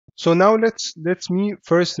So now let me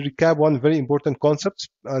first recap one very important concept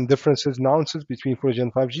and differences, nuances between 4G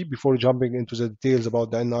and 5G before jumping into the details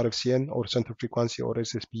about the NRFCN or center frequency or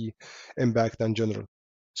SSB impact in general.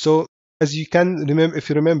 So as you can remember, if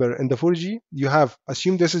you remember, in the 4G, you have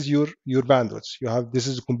assume this is your bandwidth. You have this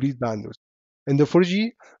is complete bandwidth. In the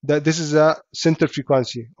 4G, that this is a center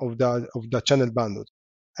frequency of the channel bandwidth.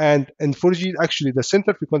 And in 4G, actually, the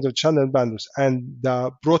center frequency of channel bandwidth and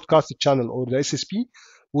the broadcast channel or the SSP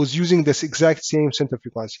was using this exact same center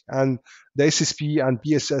frequency. And the SSP and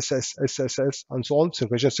PSSS, SSS, and so on,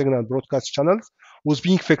 synchronization signal and broadcast channels, was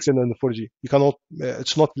being fixed in the 4G. You cannot,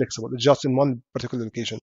 it's not flexible. It's just in one particular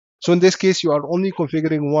location. So in this case, you are only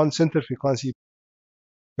configuring one center frequency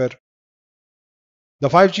per. The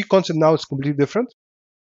 5G concept now is completely different.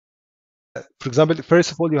 For example,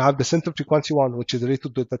 first of all, you have the center frequency one, which is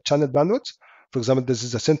related to the channel bandwidth. For example, this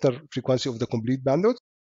is the center frequency of the complete bandwidth.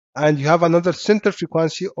 And you have another center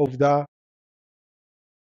frequency of the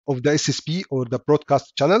SSP or the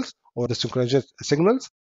broadcast channels or the synchronization signals.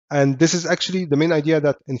 And this is actually the main idea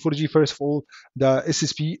that in 4G, first of all, the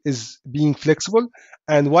SSP is being flexible.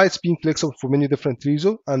 And why it's being flexible for many different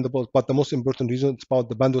reasons. But the most important reason is about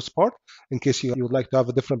the bandwidth part. In case you would like to have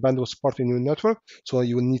a different bandwidth part in your network, so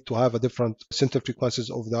you will need to have a different center frequencies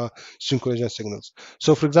of the synchronization signals.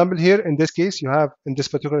 So for example, here in this case, you have in this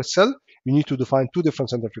particular cell, you need to define two different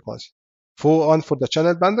center frequencies. One for the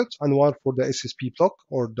channel bandwidth and one for the SSP block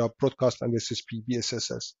or the broadcast and SSP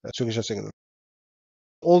BSSS synchronization signal.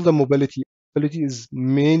 All the mobility is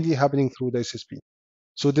mainly happening through the SSP.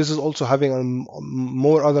 So this is also having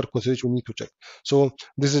more other considerations we need to check. So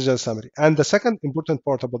this is just a summary. And the second important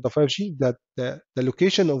part about the 5G that the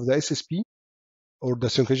location of the SSP or the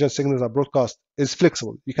synchronization signals are broadcast is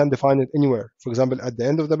flexible. You can define it anywhere. For example, at the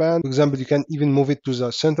end of the band. For example, you can even move it to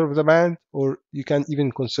the center of the band, or you can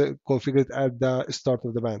even configure it at the start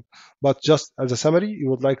of the band. But just as a summary,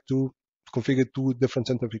 you would like to configure two different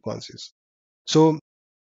center frequencies. So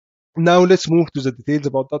now let's move to the details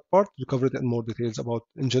about that part. We covered in more details about,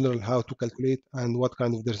 in general, how to calculate and what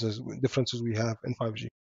kind of differences we have in 5G.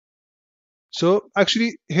 So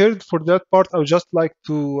actually here for that part, I would just like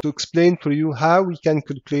to explain for you how we can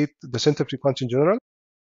calculate the center frequency in general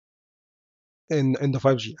in the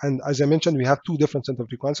 5G. And as I mentioned, we have two different center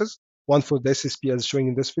frequencies, one for the SSP as shown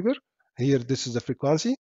in this figure. Here, this is the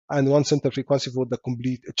frequency, and one center frequency for the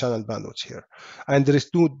complete channel bandwidth here. And there is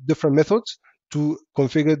two different methods to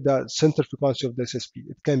configure the center frequency of the SSP.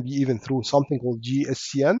 It can be even through something called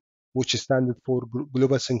GSCN, which is standard for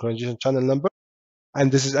Global Synchronization Channel Number. And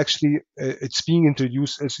this is actually, it's being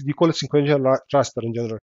introduced, we call it synchronization raster in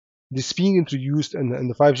general. This is being introduced in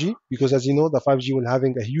the 5G because, as you know, the 5G will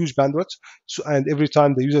having a huge bandwidth. So, and every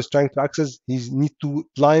time the user is trying to access, he need to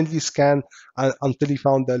blindly scan until he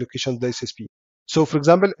found the location of the SSP. So, for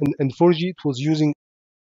example, in 4G, it was using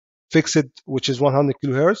fixed, which is 100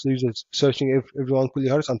 kilohertz. The user is searching every 1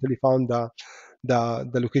 kilohertz until he found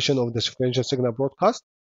the location of the synchronization signal broadcast.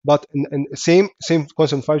 But in same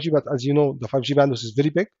concept 5G, but as you know, the 5G bandwidth is very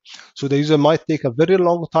big, so the user might take a very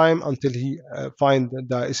long time until he find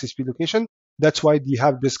the SSP location. That's why they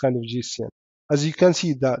have this kind of GSCN. As you can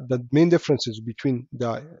see, the main differences between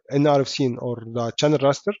the NRFCN or the channel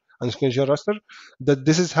raster and synchronization raster, that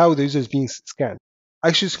this is how the user is being scanned.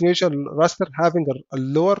 Actually, synchronization raster having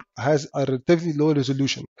has a relatively low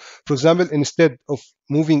resolution. For example, instead of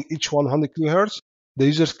moving each 100 kilohertz, the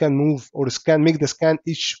users can move or make the scan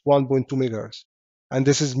each 1.2 megahertz. And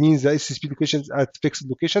this means the SSP locations at fixed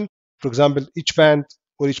location. For example, each band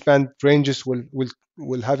ranges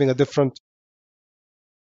will having a different,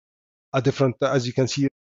 as you can see,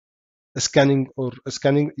 scanning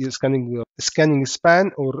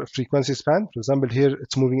span or frequency span. For example, here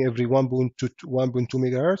it's moving every 1.2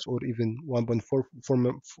 megahertz or even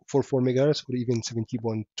 1.44 megahertz or even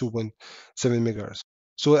 70.2.7 megahertz.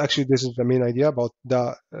 So actually, this is the main idea about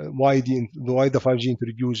the why the 5G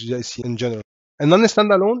introduced GSC in general. And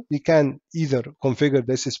non-standalone, you can either configure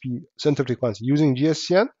the SSP center frequency using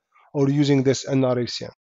GSCN or using this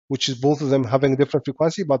NRFCN, which is both of them having a different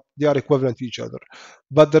frequency, but they are equivalent to each other.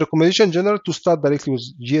 But the recommendation in general to start directly with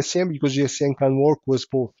GSCN because GSCN can work with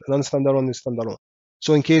both non-standalone and standalone.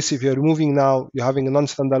 So in case if you're moving now, you're having a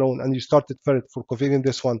non-standalone and you started for configuring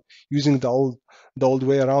this one using the old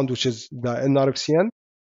way around, which is the NRFCN.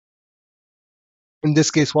 In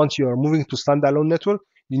this case, once you are moving to standalone network,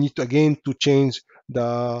 you need to again to change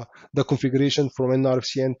the configuration from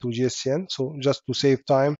NRFCN to GSCN. So just to save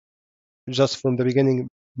time, just from the beginning,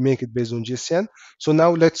 make it based on GSCN. So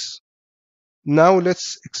now let's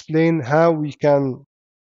explain how we can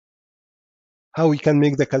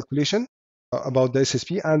make the calculation about the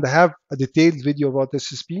SSP, and I have a detailed video about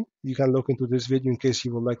SSP. You can look into this video in case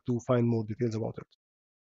you would like to find more details about it.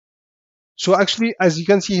 So actually, as you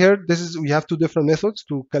can see here, we have two different methods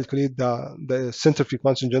to calculate the center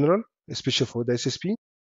frequency in general, especially for the SSP.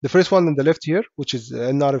 The first one on the left here, which is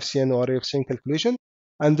NRFCN or RFCN calculation,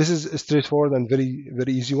 and this is a straightforward and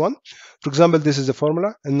very easy one. For example, this is the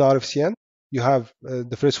formula NRFCN. You have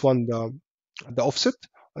the first one, the offset,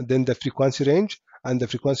 and then the frequency range, and the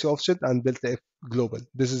frequency offset, and delta F global.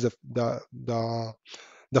 This is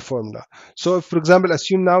the formula. So if, for example,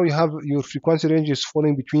 assume now you have your frequency range is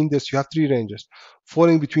falling between this, you have three ranges,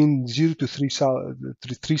 falling between 0 to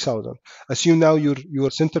 3000. Assume now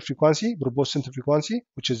your center frequency, proposed center frequency,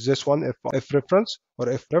 which is this one, F reference or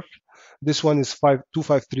F ref, this one is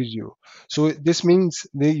 2530. So this means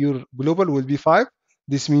your global will be 5.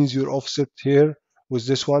 This means your offset here with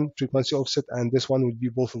this one, frequency offset, and this one will be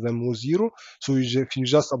both of them with 0. So if you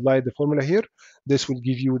just apply the formula here, this will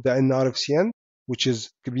give you the NRFCN, which is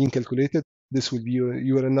being calculated. This will be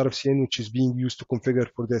your NRFCN, which is being used to configure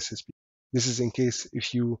for the SSP. This is in case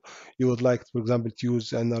if you would like, for example, to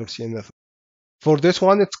use an NRFCN method. For this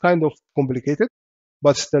one, it's kind of complicated,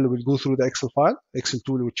 but still we'll go through the Excel file, Excel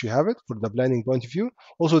tool, which you have it for the planning point of view.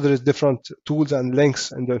 Also, there is different tools and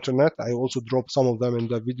links in the internet. I also dropped some of them in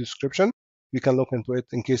the video description. You can look into it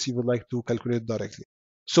in case you would like to calculate directly.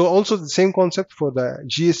 So also the same concept for the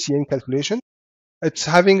GSCN calculation. It's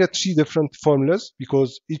having three different formulas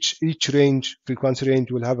because each frequency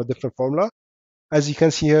range will have a different formula. As you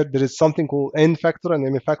can see here, there is something called N factor and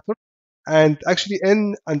M factor. And actually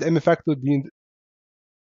N and M factor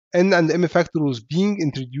was being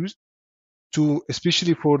introduced to,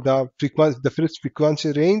 especially for the first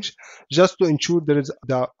frequency range, just to ensure there is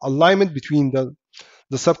the alignment between the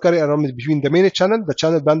subcarrier alignment between the main channel, the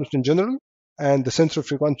channel bandwidth in general, and the central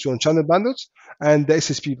frequency on channel bandwidth, and the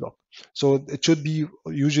SSP block. So it should be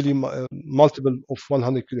usually multiple of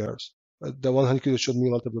 100 kilohertz. The 100 kilohertz should be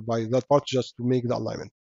multiplied by that part just to make the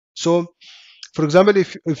alignment. So, for example,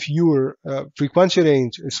 if your frequency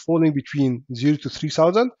range is falling between 0 to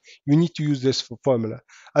 3000, you need to use this formula.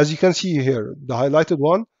 As you can see here, the highlighted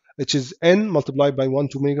one, which is N multiplied by 1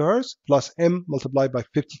 2 megahertz plus M multiplied by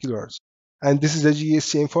 50 kilohertz. And this is the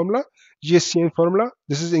GSCN formula. GSCN formula,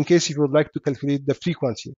 this is in case if you would like to calculate the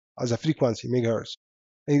frequency as a frequency, megahertz.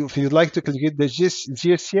 And if you'd like to calculate the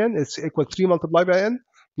GSCN, it's equal 3 multiplied by N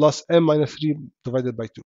plus M minus 3 divided by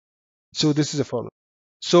 2. So this is a formula.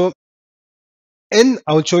 So N,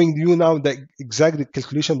 I'm showing you now the exact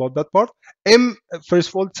calculation about that part. M, first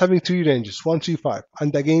of all, it's having three ranges, 1, 3, 5.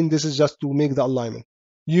 And again, this is just to make the alignment.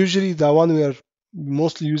 Usually the one we are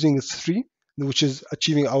mostly using is 3, which is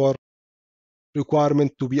achieving our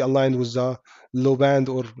requirement to be aligned with the low band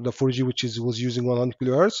or the 4G, which was using 100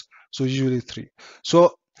 kilohertz. So usually 3.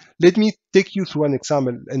 So let me take you through an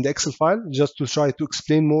example in the Excel file just to try to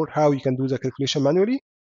explain more how you can do the calculation manually.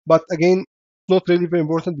 But again, not really very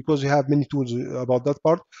important because we have many tools about that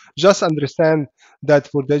part. Just understand that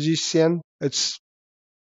for the GSCN, it's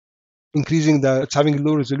having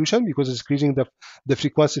low resolution because it's increasing the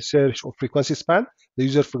frequency search or frequency span. The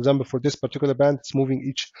user, for example, for this particular band,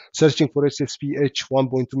 it's searching for SSPH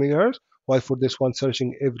 1.2 megahertz, while for this one,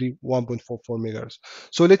 searching every 1.44 megahertz.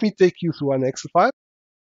 So let me take you through an Excel file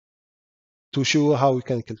to show how we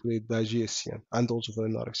can calculate the GSCN and also for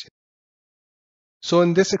the NRFCN. So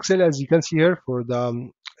in this Excel, as you can see here for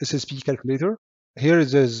the SSP calculator, here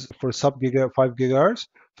it is for sub 5 gigahertz.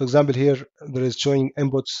 For example, here there is showing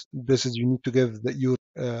inputs. This is you need to give your,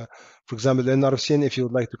 for example, the NRFCN if you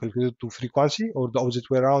would like to calculate to frequency, or the opposite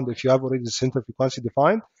way around if you have already the center frequency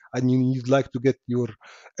defined and you need like to get your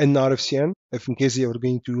NRFCN, if in case you are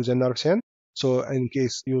going to use NRFCN. So in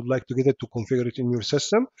case you would like to get it to configure it in your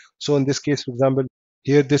system. So in this case, for example,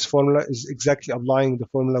 here this formula is exactly applying the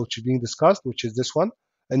formula which is being discussed, which is this one,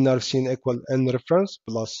 NRFCN equal N reference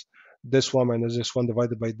plus this one minus this one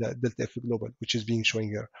divided by the delta F global, which is being shown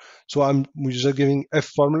here. So we're just giving F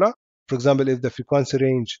formula. For example, if the frequency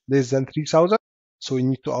range less than 3000, so we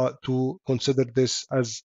need to consider this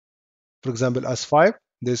as, for example, as 5.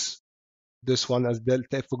 This one as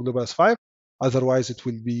delta F global as 5. Otherwise, it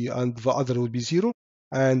will be, and the other will be 0.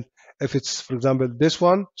 And if it's, for example, this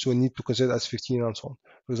one, so we need to consider as 15 and so on.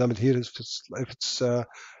 For example, here if it's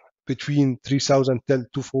between 3000 till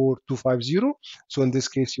 24250. So in this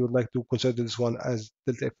case, you would like to consider this one as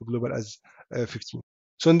delta F global as 15.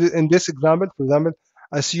 So in this example, for example,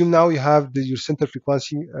 assume now you have your center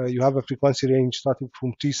frequency, you have a frequency range starting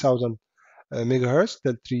from 3000 megahertz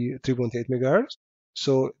till 3.8 megahertz.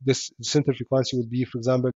 So this center frequency would be, for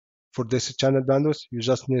example, for this channel bandwidth, you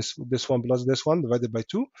just need this one plus this one divided by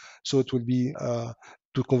 2. So it will be,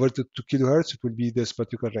 to convert it to kilohertz, it will be this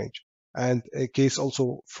particular range. And a case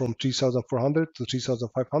also from 3400 to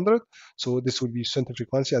 3500. So this will be center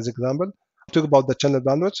frequency as example. Talk about the channel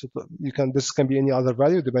bandwidth. So this can be any other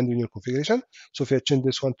value depending on your configuration. So if I change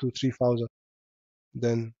this one to 3000,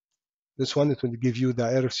 then this one, it will give you the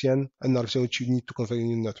RFCN and RFCN which you need to configure in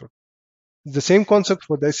your network. The same concept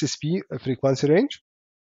for the SSP frequency range.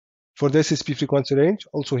 For the SSP frequency range,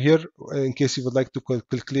 also here, in case you would like to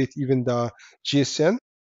calculate even the GSN,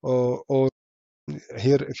 or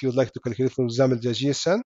here, if you would like to calculate, for example, the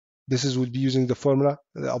GSN, this will be using the formula,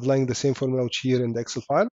 applying the same formula which here in the Excel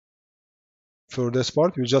file. For this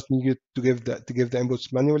part, you just need to give the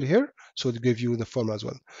inputs manually here, so it give you the formula as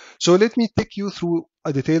well. So let me take you through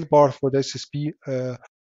a detailed part for the SSP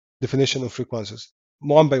definition of frequencies,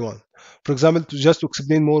 one by one. For example, just to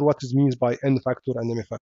explain more what it means by N factor and M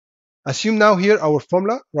factor. Assume now here our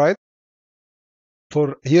formula, right?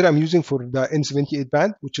 For here I'm using for the N78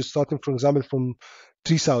 band, which is starting, for example, from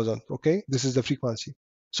 3000. Okay, this is the frequency.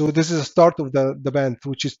 So this is the start of the band,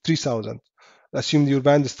 which is 3000. Assume your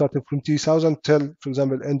band is starting from 3000 till, for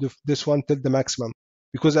example, end of this one till the maximum.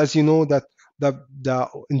 Because as you know that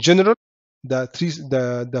in general,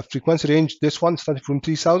 the frequency range, this one starting from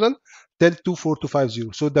 3000 till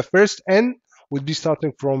 24250. So the first N will be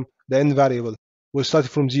starting from the N variable. Will start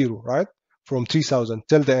from 0, right? From 3000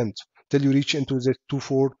 till the end, till you reach into the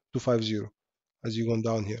 24250. As you go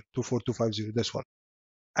down here, 24250, this one.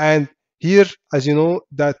 And here, as you know,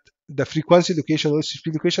 that the frequency location or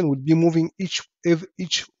SSP location will be moving each 1.4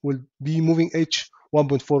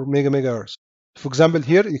 megahertz. For example,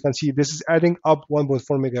 here you can see this is adding up 1.4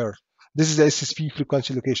 megahertz. This is the SSP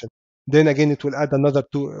frequency location. Then again, it will add another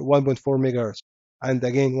 1.4 megahertz, and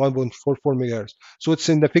again 1.44 megahertz. So it's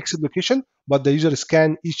in the fixed location, but the user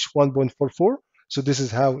scan each 1.44. So this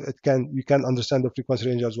is how you can understand the frequency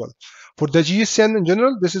range as well. For the GSN in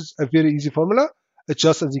general, this is a very easy formula. It's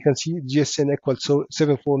just, as you can see, GSN equals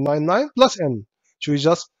 7499 plus N. So you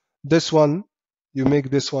just, this one, you make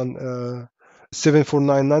this one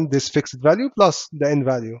 7499, this fixed value, plus the N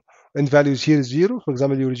value. N value is here is 0. For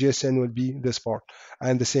example, your GSN will be this part.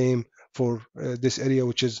 And the same for this area,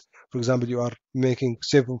 which is, for example, you are making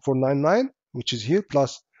 7499, which is here,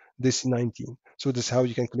 plus this 19. So this is how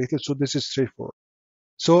you can calculate it. So this is straightforward.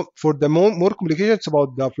 So for the more complicated, it's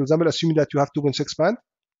about, for example, assuming that you have 2.6 band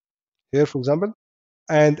here, for example.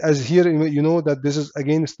 And as here, you know that this is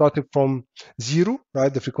again starting from 0,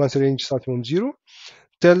 right? The frequency range starting from 0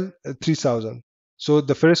 till 3000. So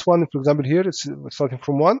the first one, for example, here is starting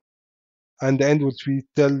from 1, and the end will be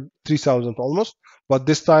till 3000 almost. But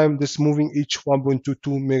this time, this moving each 1.22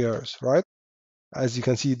 megahertz, right? As you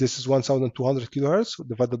can see, this is 1200 kilohertz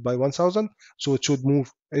divided by 1000. So it should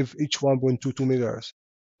move each 1.22 megahertz.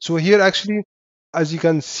 So here, actually, as you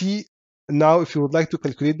can see, now if you would like to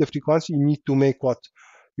calculate the frequency, you need to make what?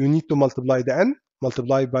 You need to multiply the N,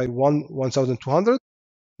 multiply by 1200,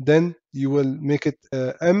 then you will make it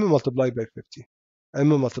M multiplied by 50. M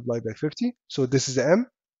multiplied by 50. So this is the M.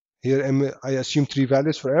 Here, M, I assume 3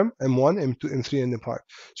 values for M, M1, M2, M3, and M5.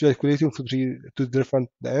 So you're calculating for two different,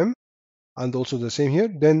 the M, and also the same here.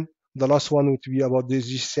 Then the last one would be about the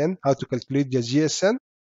GSN, how to calculate the GSN.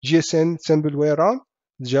 GSN, simple way around,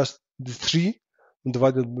 just the 3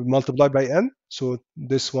 multiplied by N. So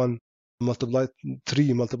this one multiplied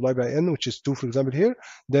 3 multiplied by N, which is 2, for example, here.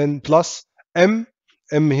 Then plus M.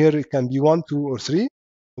 M here, it can be 1, 2, or 3.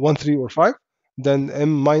 1, 3, or 5. Then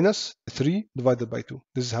M minus 3 divided by 2.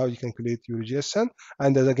 This is how you calculate your GSN.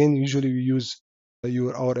 And then again, usually we use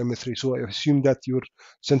our M3. So I assume that your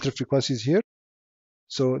center frequency is here.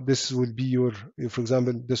 So this will be your, for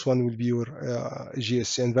example, this one will be your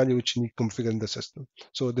GSN value, which you need to configure in the system.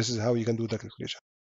 So this is how you can do the calculation.